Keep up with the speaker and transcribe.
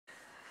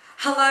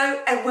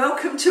Hello and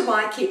welcome to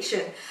my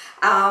kitchen.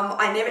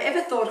 I never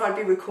ever thought I'd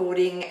be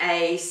recording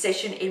a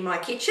session in my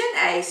kitchen,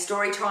 a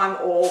story time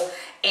or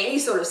any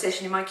sort of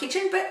session in my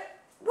kitchen, but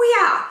we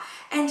are.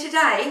 And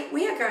today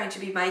we are going to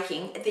be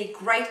making the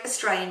Great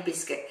Australian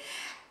Biscuit,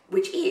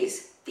 which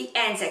is the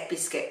ANZAC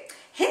biscuit.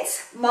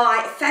 Hence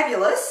my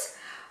fabulous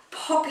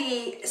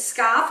poppy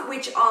scarf,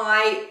 which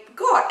I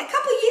got a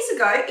couple of years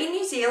ago in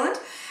New Zealand.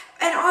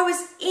 And I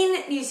was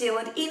in New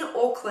Zealand, in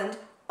Auckland,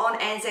 on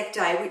ANZAC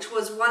Day, which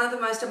was one of the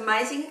most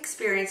amazing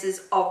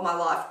experiences of my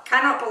life.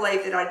 Cannot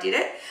believe that I did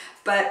it,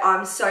 but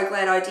I'm so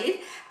glad I did.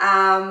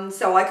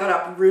 So I got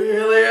up really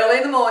early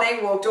in the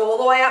morning, walked all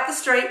the way up the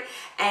street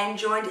and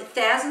joined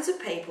thousands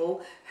of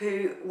people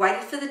who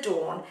waited for the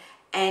dawn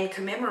and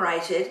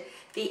commemorated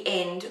the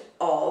end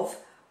of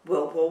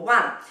World War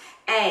I.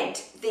 And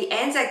the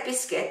ANZAC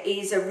biscuit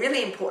is a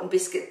really important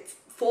biscuit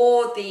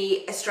for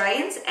the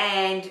Australians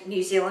and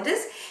New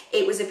Zealanders.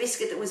 It was a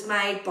biscuit that was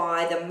made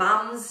by the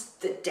mums,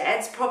 the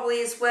dads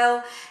probably as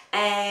well,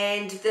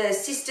 and the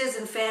sisters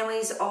and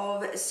families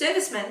of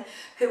servicemen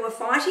who were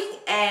fighting,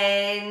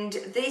 and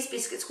these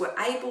biscuits were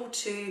able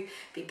to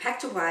be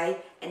packed away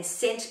and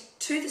sent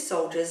to the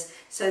soldiers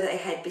so they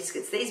had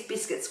biscuits. These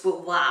biscuits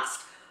will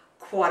last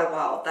quite a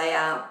while. They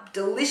are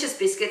delicious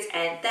biscuits,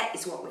 and that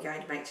is what we're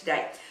going to make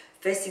today.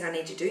 First thing I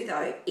need to do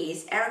though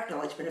is our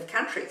acknowledgement of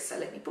country. So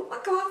let me put my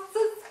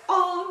glasses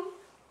on.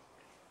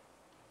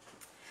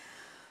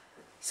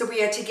 So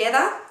we are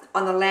together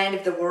on the land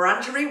of the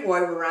Wurundjeri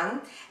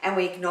Woiwurrung, and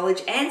we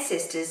acknowledge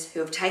ancestors who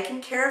have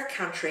taken care of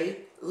country,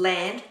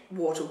 land,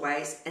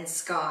 waterways and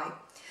sky.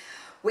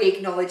 We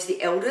acknowledge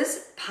the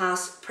elders,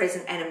 past,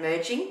 present and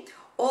emerging,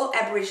 all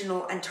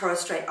Aboriginal and Torres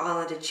Strait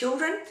Islander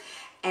children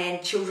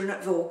and children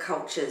of all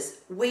cultures.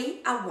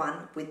 We are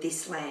one with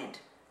this land.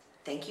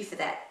 Thank you for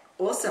that.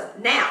 Awesome.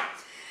 Now,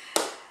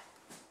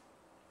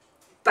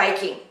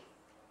 baking.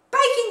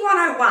 Baking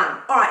 101.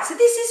 All right, so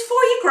this is for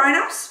your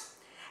grown-ups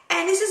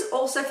and this is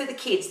also for the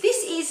kids.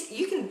 This is,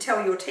 you can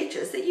tell your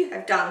teachers that you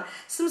have done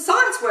some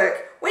science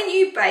work when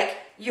you bake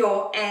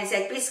your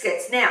ANZAC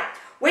biscuits. Now,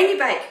 when you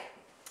bake,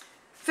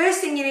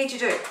 first thing you need to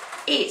do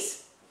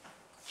is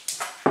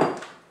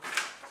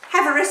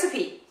have a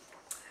recipe.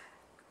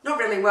 Not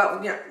really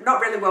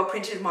well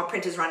printed. My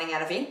printer's running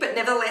out of ink, but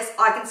nevertheless,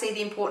 I can see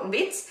the important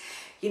bits.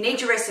 You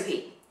need your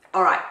recipe.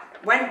 All right,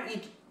 when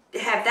you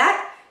have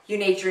that, you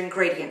need your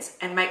ingredients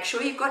and make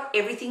sure you've got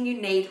everything you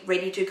need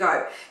ready to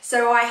go.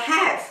 So I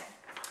have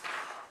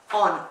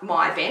on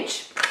my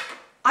bench,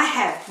 I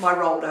have my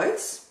rolled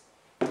oats,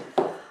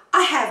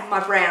 I have my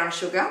brown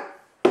sugar,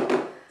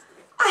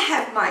 I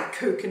have my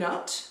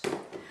coconut,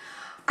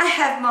 I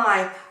have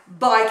my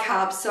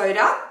bicarb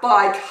soda,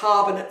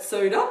 bicarbonate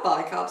soda,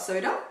 bicarb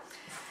soda,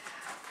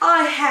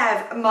 I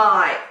have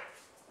my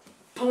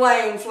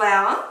plain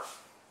flour,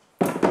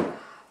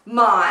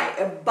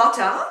 my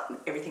butter.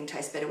 Everything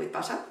tastes better with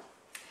butter.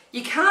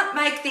 You can't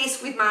make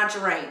this with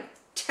margarine.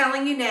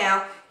 Telling you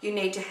now, you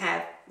need to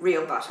have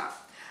real butter.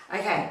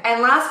 Okay,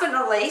 and last but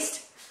not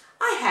least,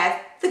 I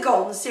have the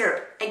golden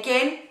syrup.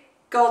 Again,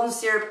 golden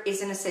syrup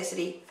is a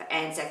necessity for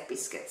ANZAC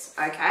biscuits.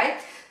 Okay,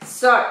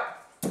 so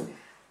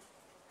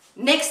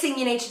next thing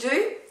you need to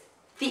do,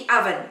 the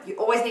oven. You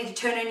always need to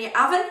turn on your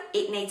oven.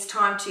 It needs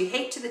time to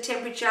heat to the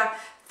temperature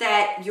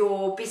that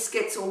your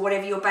biscuits or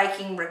whatever you're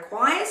baking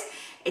requires.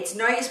 It's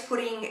no use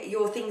putting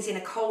your things in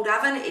a cold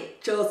oven.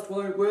 It just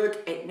won't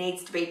work. It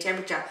needs to be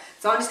temperature.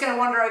 So I'm just going to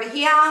wander over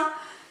here,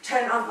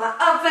 turn on my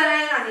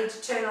oven. I need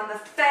to turn on the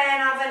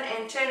fan oven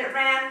and turn it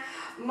around.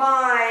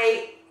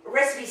 My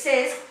recipe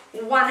says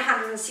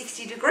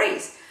 160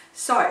 degrees.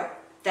 So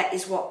that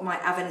is what my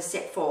oven is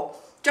set for.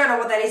 Don't know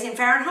what that is in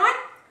Fahrenheit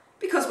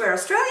because we're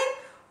Australian.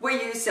 We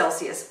use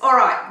Celsius. All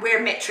right,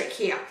 we're metric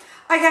here.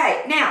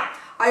 Okay, now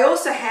I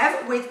also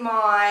have with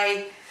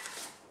my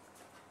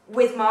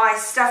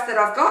stuff that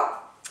I've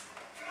got,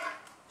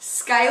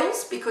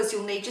 scales, because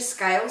you'll need your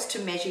scales to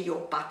measure your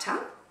butter,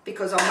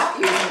 because I'm not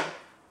using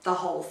the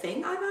whole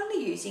thing. I'm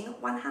only using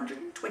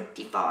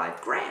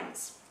 125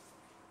 grams.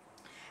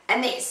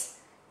 And this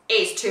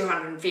is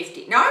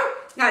 250. No,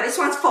 this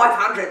one's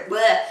 500.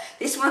 Blech.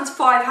 This one's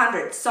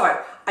 500.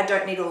 So I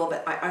don't need all of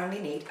it. I only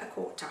need a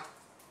quarter.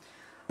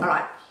 All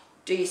right,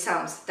 do your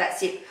sums.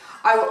 That's it.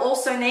 I will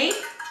also need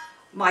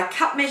my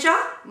cup measure,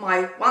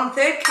 my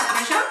 1/3 cup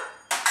measure,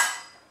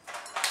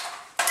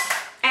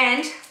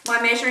 and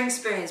my measuring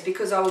spoons,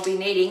 because I will be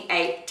needing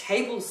a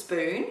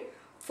tablespoon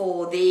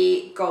for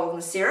the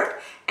golden syrup,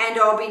 and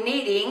I'll be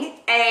needing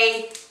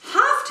a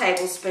 1/2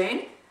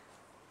 tablespoon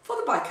for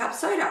the bicarb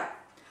soda.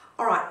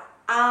 All right,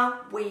 are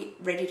we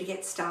ready to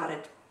get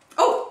started?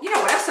 Oh, you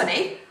know what else I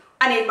need?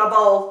 I need my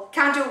bowl.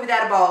 Can't do it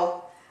without a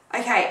bowl.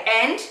 Okay,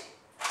 and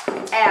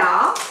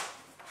our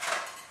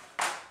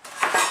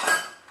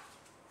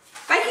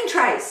baking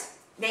trays.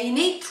 Now you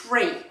need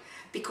 3.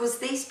 Because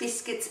these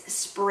biscuits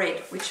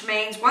spread, which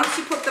means once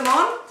you put them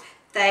on,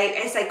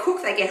 as they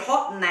cook, they get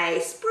hot and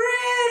they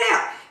spread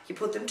out. You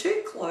put them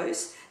too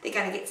close, they're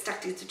going to get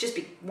stuck to just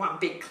be one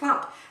big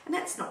clump. And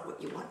that's not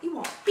what you want. You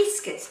want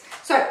biscuits.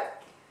 So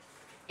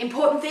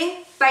Important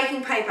thing,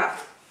 baking paper.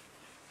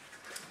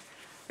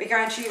 We're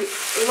going to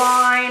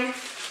line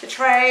the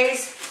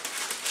trays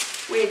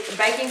with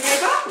baking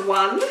paper.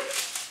 1.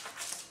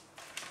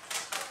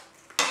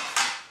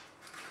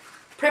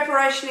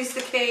 Preparation is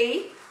the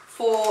key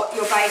for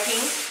your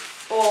baking,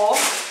 or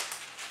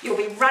you'll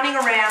be running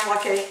around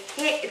like a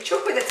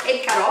chook with its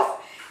head cut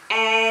off,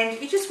 and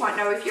you just won't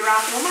know if you're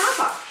Arthur or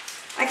Martha.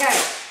 Okay,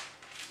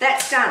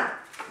 that's done.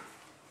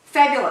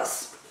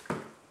 Fabulous.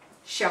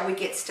 Shall we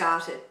get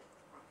started?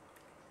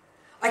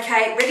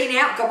 Okay, ready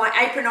now. Got my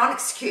apron on.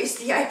 Excuse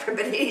the apron,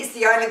 but it is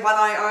the only one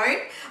I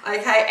own.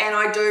 Okay, and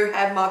I do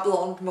have my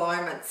blonde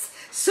moments.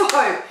 So,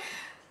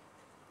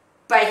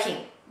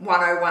 baking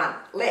 101.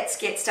 Let's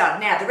get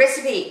started. Now, the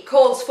recipe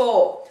calls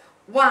for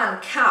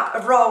 1 cup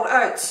of rolled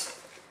oats.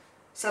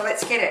 So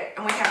let's get it.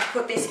 And we have to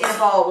put this in a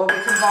bowl where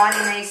we're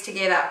combining these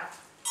together.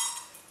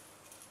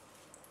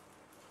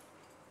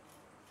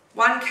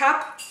 1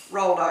 cup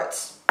rolled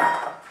oats.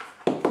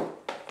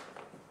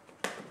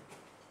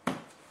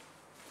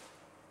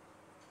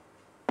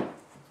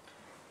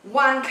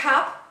 1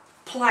 cup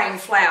plain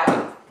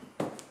flour.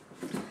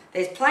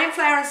 There's plain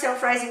flour and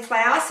self-raising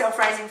flour.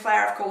 Self-raising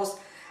flour, of course,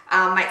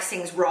 makes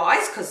things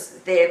rise because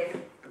they're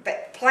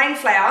plain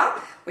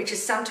flour, which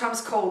is sometimes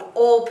called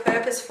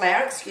all-purpose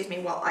flour. Excuse me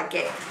while I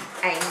get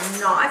a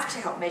knife to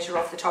help measure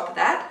off the top of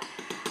that.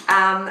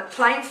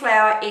 Plain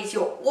flour is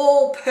your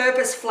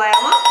all-purpose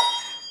flour,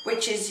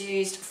 which is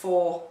used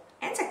for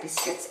ANZAC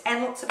biscuits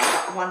and lots of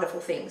other wonderful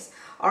things.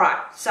 All right,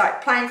 so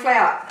plain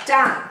flour,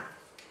 done.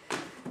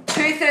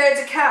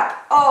 2/3 a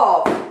cup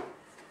of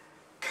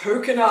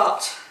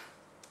coconut.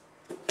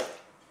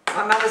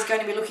 My mother's going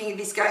to be looking at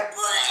this going,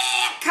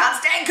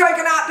 can't stand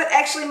coconut, but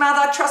actually,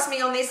 Mother, trust me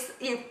on this,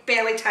 you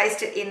barely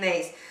taste it in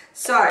these.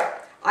 So,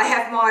 I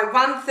have my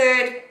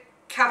 1/3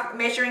 cup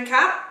measuring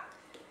cup,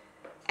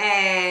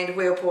 and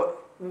we'll put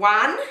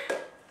 1,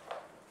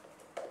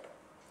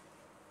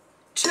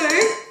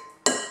 2,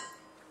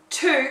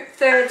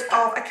 2/3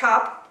 of a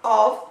cup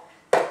of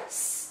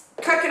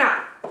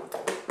coconut.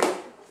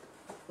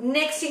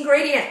 Next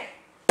ingredient,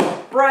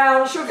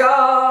 brown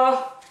sugar.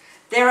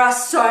 There are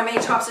so many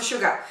types of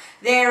sugar.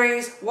 There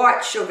is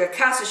white sugar,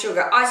 caster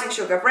sugar, icing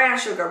sugar, brown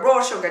sugar,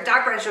 raw sugar,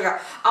 dark brown sugar.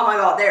 Oh my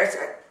God, there's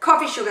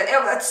coffee sugar.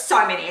 It's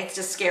so many, it's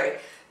just scary.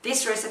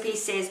 This recipe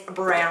says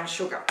brown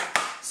sugar.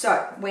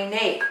 So we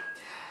need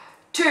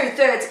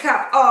 2/3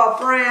 cup of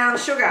brown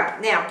sugar.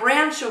 Now,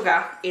 brown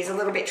sugar is a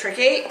little bit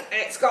tricky.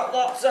 It's got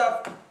lots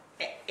of,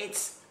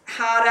 it's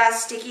harder,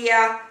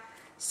 stickier.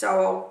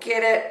 So I'll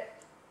get it.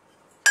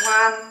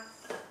 1.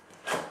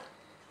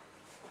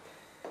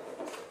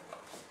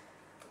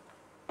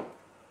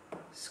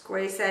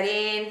 Squeeze that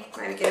in,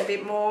 maybe get a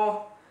bit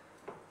more.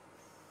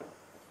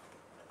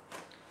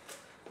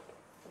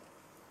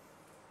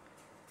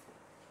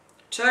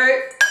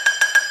 2.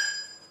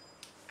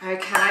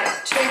 Okay,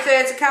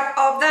 2/3 a cup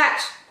of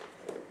that.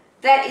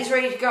 That is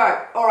ready to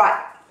go. All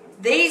right,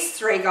 these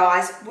 3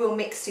 guys will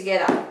mix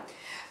together.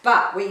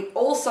 But we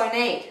also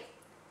need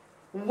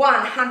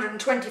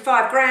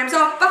 125 grams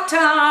of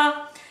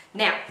butter.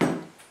 Now,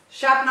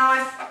 sharp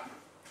knife,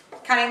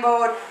 cutting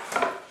board.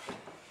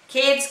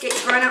 Kids, get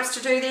your grown-ups to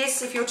do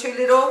this if you're too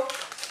little.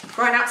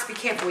 Grown-ups, be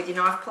careful with your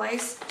knife,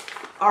 please.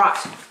 All right,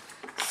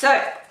 so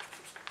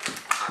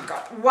I've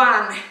got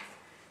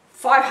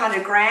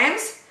 500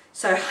 grams.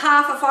 So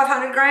half of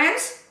 500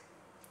 grams,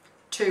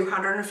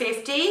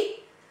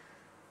 250.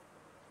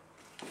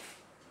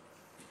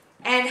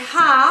 And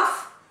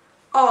half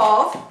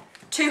of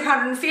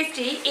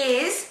 250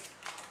 is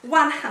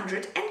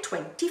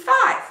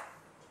 125.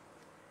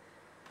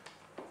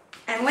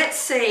 And let's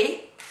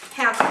see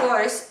how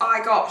close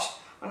I got.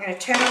 I'm going to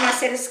turn on my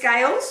set of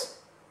scales.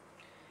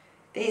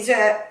 These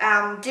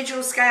are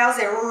digital scales.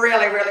 They're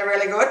really, really,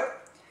 really good.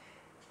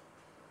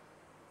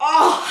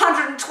 Oh,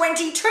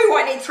 122.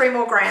 I need 3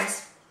 more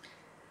grams.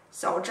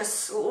 So I'll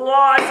just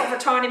slice off a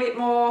tiny bit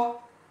more.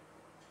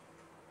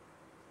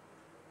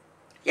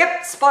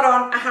 Yep, spot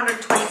on,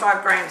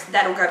 125 grams.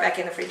 That'll go back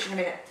in the fridge in a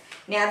minute.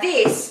 Now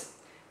this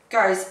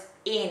goes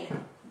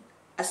in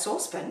a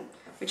saucepan,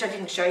 which I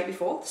didn't show you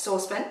before, the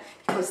saucepan,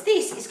 because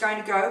this is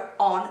going to go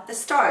on the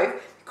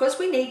stove because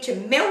we need to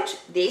melt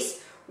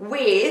this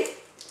with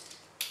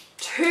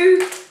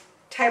 2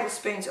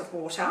 tablespoons of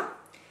water,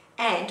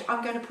 and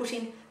I'm going to put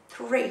in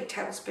 3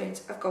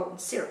 tablespoons of golden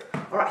syrup.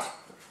 All right.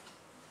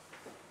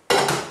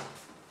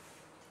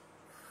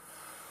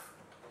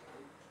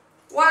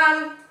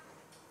 One,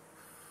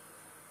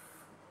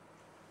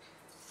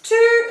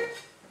 2,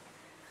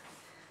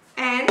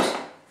 and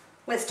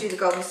let's do the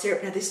golden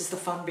syrup. Now this is the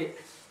fun bit.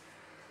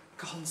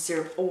 Golden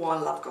syrup. Oh, I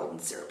love golden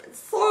syrup. It's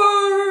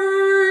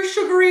so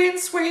sugary and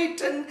sweet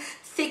and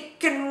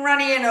thick and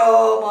runny, and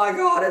oh my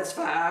God, it's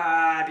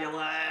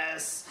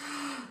fabulous.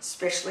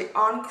 Especially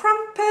on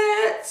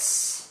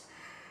crumpets.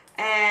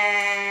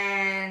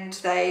 And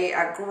they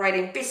are great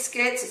in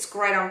biscuits. It's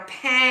great on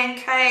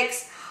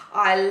pancakes.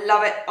 I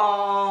love it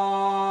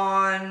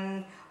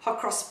on hot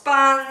cross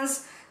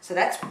buns. So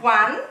that's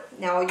 1.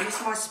 Now I'll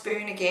use my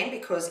spoon again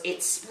because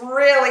it's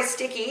really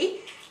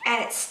sticky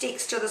and it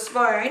sticks to the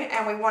spoon,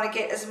 and we want to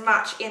get as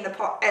much in the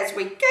pot as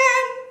we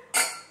can.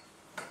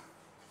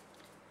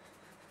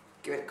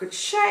 Give it a good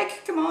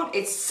shake. Come on.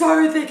 It's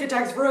so thick it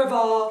takes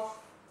forever.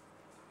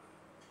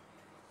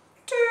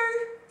 2.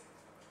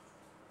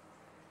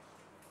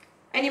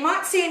 And you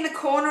might see in the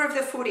corner of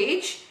the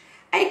footage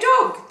a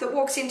dog that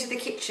walks into the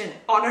kitchen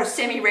on a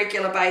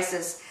semi-regular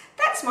basis.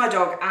 That's my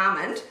dog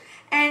Almond,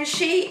 and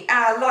she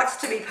likes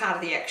to be part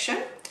of the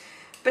action,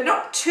 but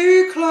not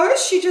too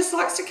close. She just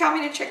likes to come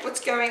in and check what's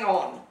going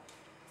on.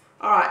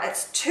 All right,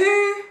 that's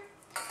 2.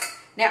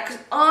 Now, because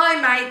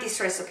I made this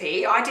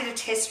recipe, I did a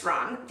test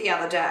run the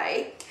other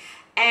day,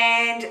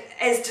 and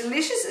as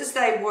delicious as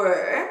they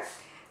were,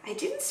 they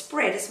didn't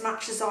spread as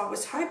much as I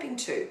was hoping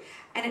to,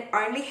 and it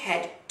only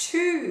had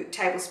 2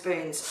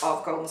 tablespoons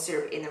of golden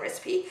syrup in the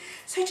recipe.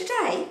 So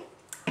today,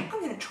 I'm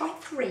going to try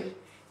 3,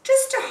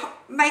 just to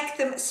make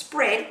them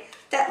spread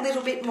that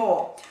little bit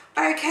more.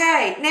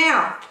 Okay,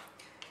 now,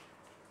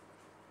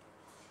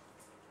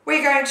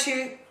 we're going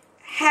to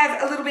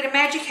have a little bit of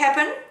magic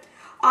happen.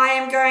 I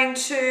am going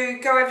to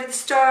go over to the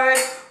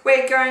stove.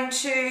 We're going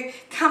to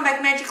come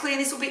back magically,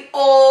 and this will be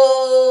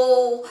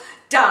all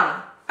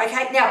done.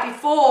 Okay, now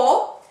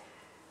before,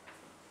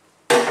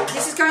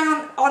 this is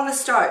going on the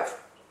stove,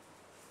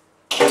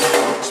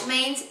 which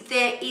means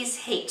there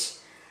is heat.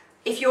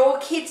 If your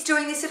kid's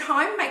doing this at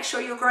home, make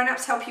sure your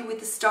grown-ups help you with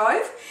the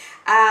stove.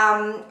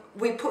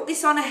 We put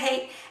this on a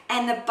heat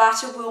and the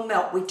butter will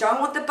melt. We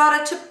don't want the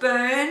butter to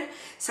burn,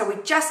 so we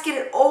just get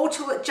it all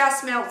till it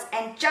just melts,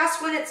 and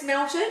just when it's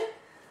melted,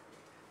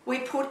 we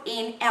put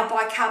in our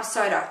bicarb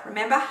soda.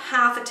 Remember,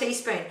 half a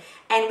teaspoon.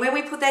 And when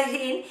we put that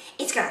in,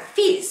 it's going to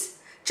fizz.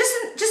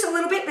 Just a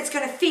little bit, but it's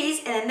going to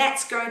fizz, and then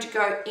that's going to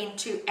go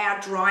into our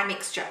dry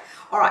mixture.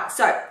 All right,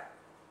 so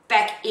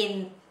back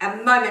in a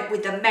moment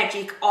with the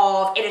magic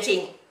of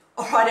editing.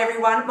 All right,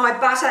 everyone, my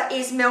butter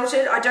is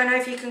melted. I don't know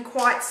if you can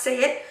quite see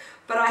it,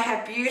 but I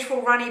have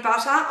beautiful runny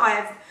butter. I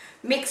have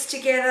mixed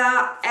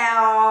together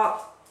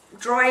our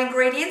dry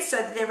ingredients so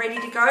that they're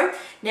ready to go.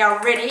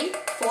 Now ready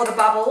for the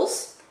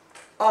bubbles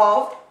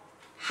of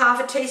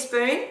half a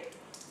teaspoon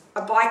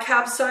of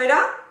bicarb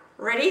soda.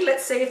 Ready?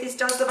 Let's see if this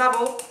does the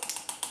bubble.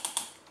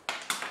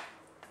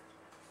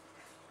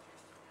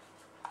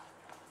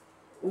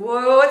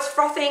 Whoa, it's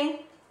frothing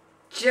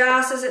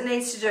just as it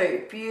needs to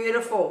do.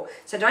 Beautiful.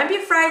 So don't be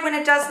afraid when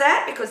it does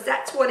that, because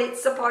that's what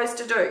it's supposed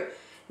to do.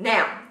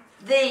 Now,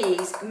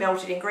 these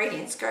melted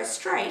ingredients go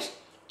straight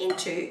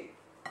into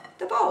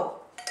the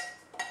bowl.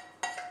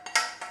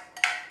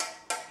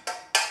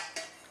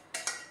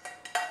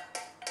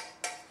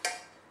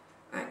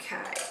 Okay.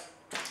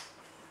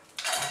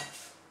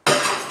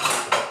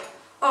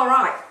 All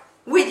right,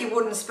 with your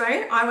wooden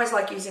spoon, I always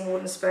like using a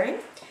wooden spoon,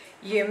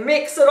 you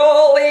mix it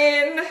all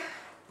in.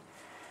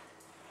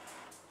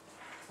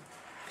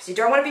 Because you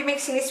don't want to be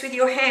mixing this with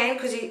your hand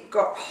because you've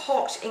got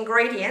hot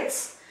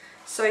ingredients.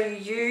 So you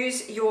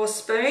use your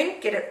spoon,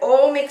 get it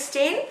all mixed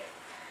in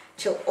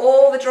till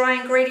all the dry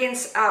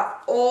ingredients are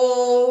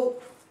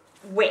all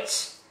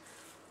wet.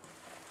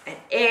 And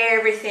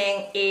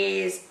everything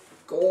is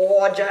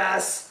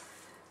gorgeous.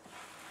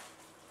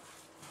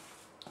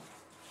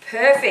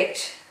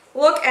 Perfect.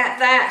 Look at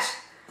that.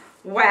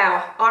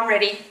 Wow, I'm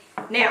ready.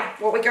 Now,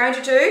 what we're going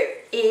to do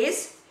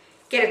is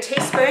get a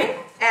teaspoon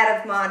out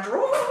of my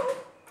drawer.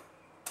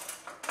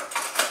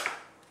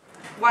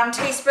 1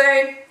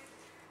 teaspoon,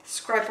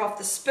 scrape off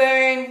the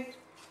spoon,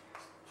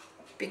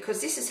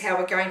 because this is how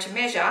we're going to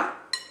measure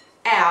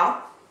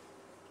our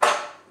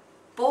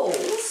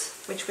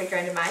balls, which we're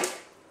going to make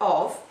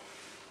of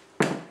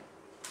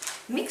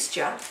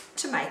mixture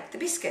to make the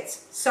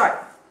biscuits. So,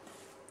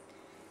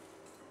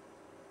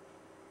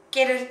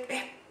 get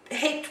a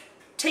heaped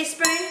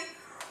teaspoon,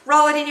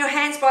 roll it in your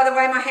hands. By the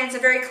way, my hands are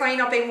very clean,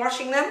 I've been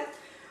washing them.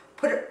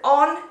 Put it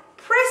on.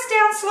 Press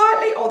down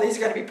slightly. Oh, these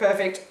are going to be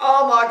perfect.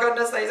 Oh my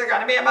goodness, these are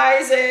going to be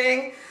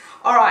amazing.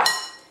 All right.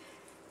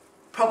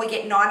 Probably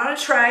get 9 on a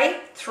tray.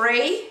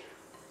 3.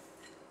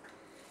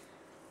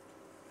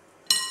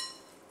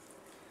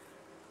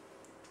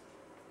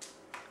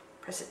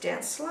 Press it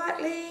down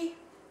slightly.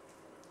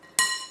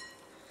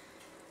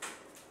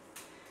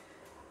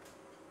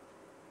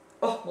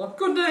 Oh my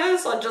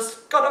goodness, I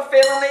just got a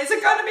feeling these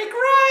are going to be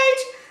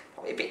great.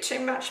 Probably a bit too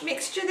much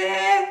mixture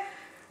there.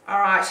 All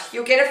right,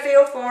 you'll get a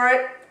feel for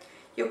it.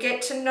 You'll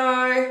get to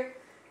know.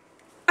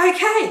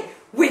 Okay,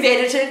 we've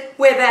edited,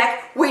 we're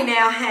back. We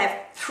now have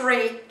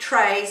 3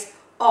 trays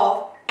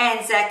of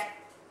ANZAC.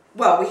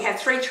 Well, we have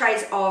 3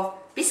 trays of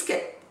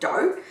biscuit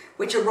dough,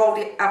 which are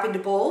rolled up into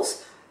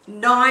balls.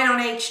 9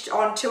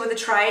 on 2 of the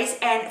trays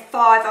and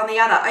 5 on the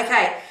other.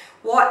 Okay,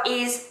 what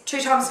is 2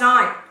 times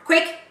 9?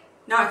 Quick?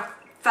 No,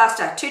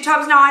 faster. 2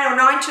 times 9 or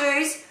 9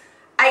 2s?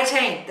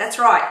 18, that's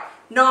right.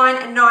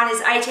 9 and 9 is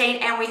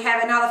 18, and we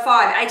have another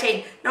 5,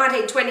 18,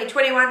 19, 20,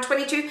 21,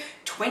 22,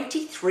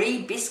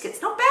 23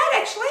 biscuits. Not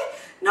bad, actually.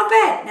 Not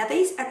bad. Now,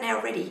 these are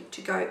now ready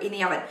to go in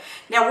the oven.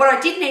 Now, what I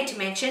did need to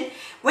mention,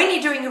 when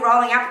you're doing your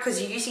rolling up, because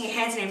you're using your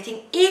hands and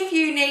everything, if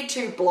you need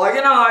to blow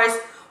your nose,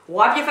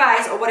 wipe your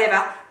face, or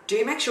whatever,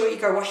 do make sure you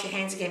go wash your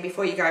hands again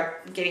before you go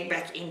getting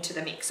back into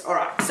the mix. All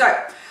right, so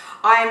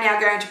I am now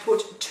going to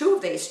put 2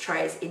 of these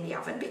trays in the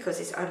oven because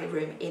there's only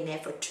room in there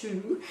for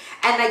 2.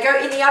 And they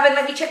go in the oven,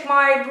 let me check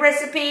my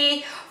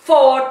recipe,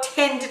 for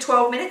 10 to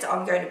 12 minutes.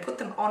 I'm going to put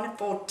them on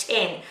for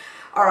 10.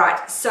 All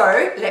right,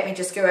 so let me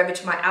just go over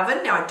to my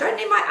oven. Now I don't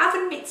need my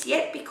oven mitts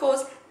yet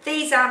because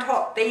these aren't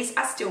hot, these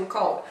are still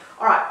cold.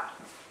 All right.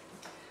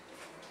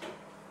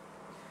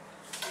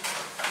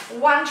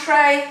 1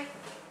 tray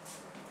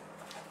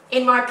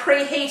in my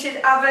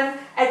preheated oven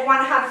at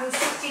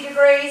 160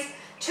 degrees,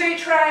 2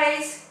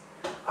 trays.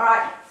 All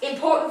right,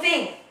 important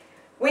thing,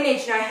 we need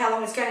to know how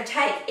long it's going to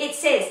take. It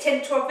says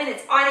 10 to 12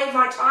 minutes. I need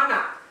my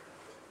timer.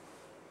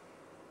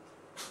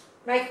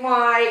 Make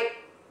my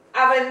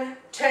oven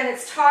turn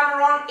its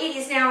timer on. It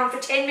is now on for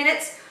 10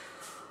 minutes.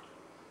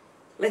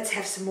 Let's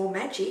have some more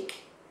magic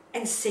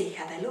and see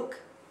how they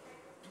look.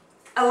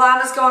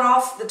 Alarm has gone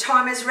off, the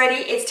timer's ready.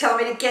 It's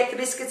telling me to get the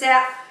biscuits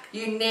out.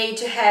 You need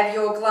to have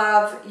your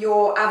glove,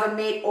 your oven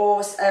mitt,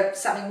 or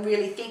something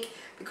really thick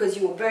because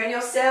you will burn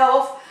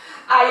yourself.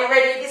 Are you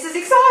ready? This is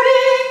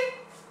exciting.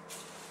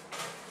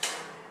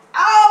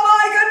 Oh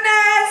my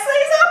goodness,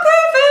 these are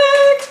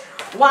perfect.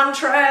 1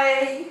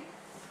 tray.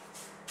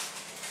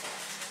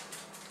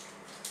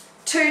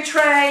 2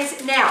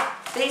 trays. Now,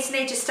 these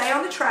need to stay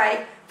on the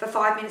tray for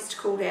 5 minutes to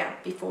cool down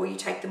before you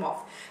take them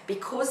off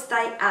because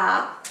they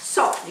are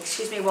soft.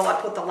 Excuse me while I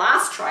put the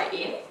last tray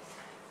in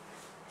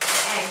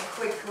and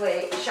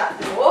quickly shut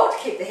the door to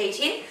keep the heat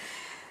in.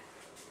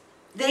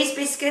 These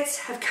biscuits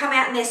have come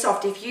out and they're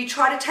soft. If you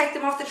try to take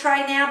them off the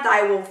tray now,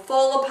 they will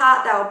fall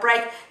apart, they'll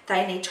break.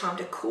 They need time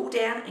to cool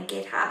down and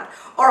get hard.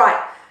 All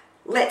right,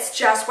 let's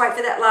just wait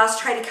for that last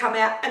tray to come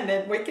out and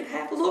then we can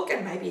have a look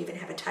and maybe even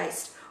have a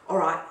taste. All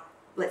right,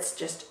 let's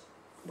just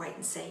wait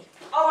and see.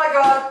 Oh my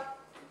God,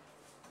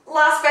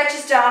 last batch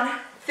is done.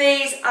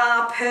 These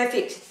are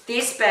perfect.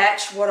 This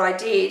batch, what I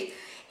did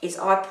is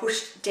I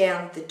pushed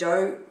down the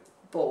dough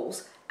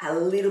balls a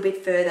little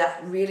bit further,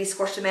 really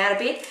squashed them out a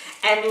bit,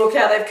 and look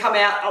how they've come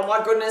out. Oh my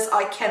goodness,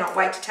 I cannot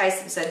wait to taste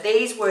them. So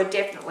these were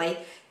definitely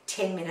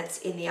 10 minutes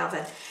in the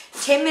oven.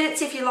 10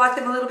 minutes if you like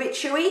them a little bit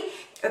chewy,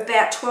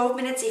 about 12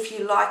 minutes if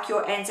you like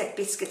your ANZAC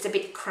biscuits a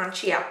bit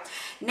crunchier.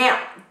 Now,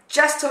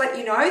 just to let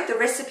you know, the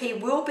recipe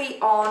will be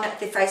on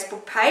the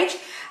Facebook page.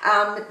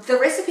 The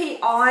recipe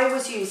I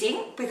was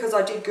using, because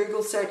I did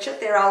Google search it,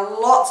 there are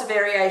lots of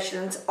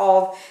variations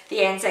of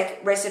the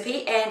ANZAC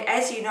recipe, and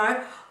as you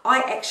know,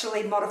 I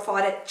actually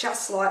modified it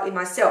just slightly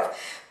myself.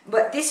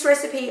 But this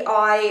recipe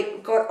I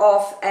got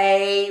off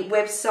a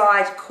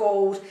website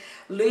called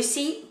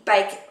Lucy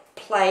Bake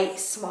Play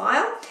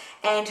Smile,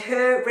 and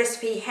her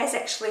recipe has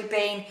actually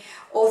been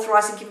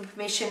authorised and given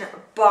permission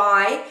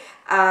by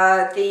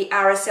the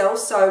RSL,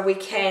 so we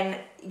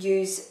can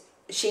use,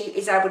 she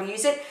is able to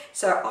use it.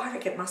 So I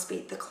reckon it must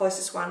be the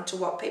closest one to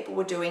what people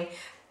were doing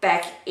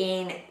back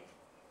in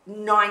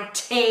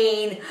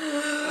 1915,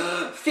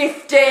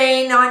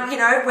 you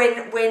know,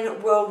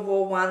 when World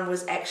War I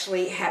was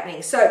actually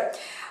happening. So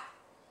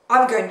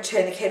I'm going to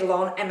turn the kettle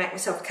on and make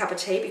myself a cup of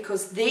tea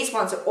because these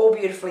ones are all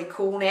beautifully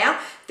cool now.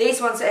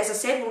 These ones, as I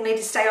said, will need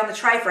to stay on the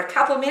tray for a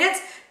couple of minutes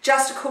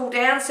just to cool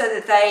down so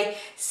that they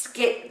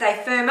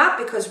firm up,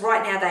 because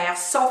right now they are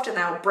soft and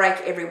they'll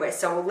break everywhere.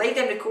 So we'll leave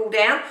them to cool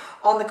down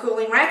on the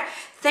cooling rack.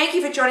 Thank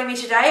you for joining me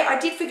today. I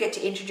did forget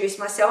to introduce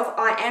myself.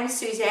 I am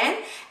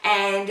Suzanne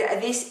and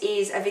this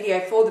is a video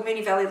for the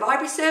Moonee Valley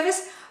Library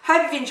Service.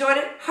 Hope you've enjoyed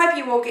it. Hope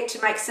you all get to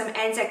make some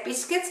ANZAC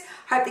biscuits.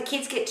 Hope the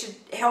kids get to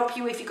help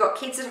you if you've got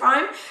kids at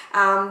home.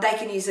 They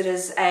can use it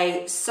as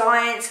a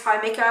science,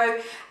 home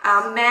eco,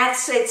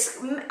 maths. It's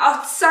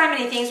so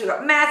many things. We've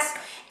got maths,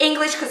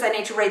 English because they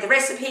need to read the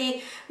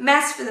recipe,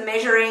 maths for the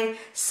measuring,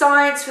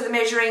 science for the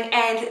measuring,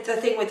 and the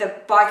thing with the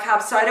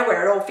bicarb soda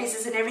where it all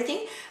fizzes and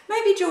everything.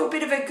 Maybe do a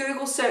bit of a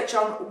Google search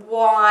on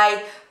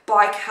why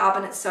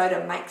bicarbonate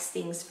soda makes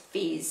things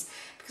fizz,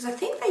 because I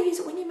think they use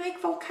it when you make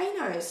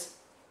volcanoes.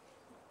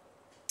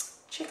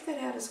 Check that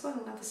out as well,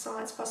 another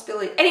science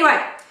possibility.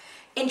 Anyway,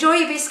 enjoy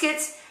your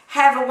biscuits.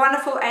 Have a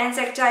wonderful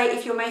ANZAC Day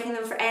if you're making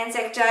them for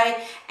ANZAC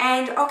Day,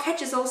 and I'll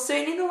catch us all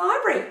soon in the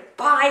library.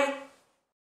 Bye.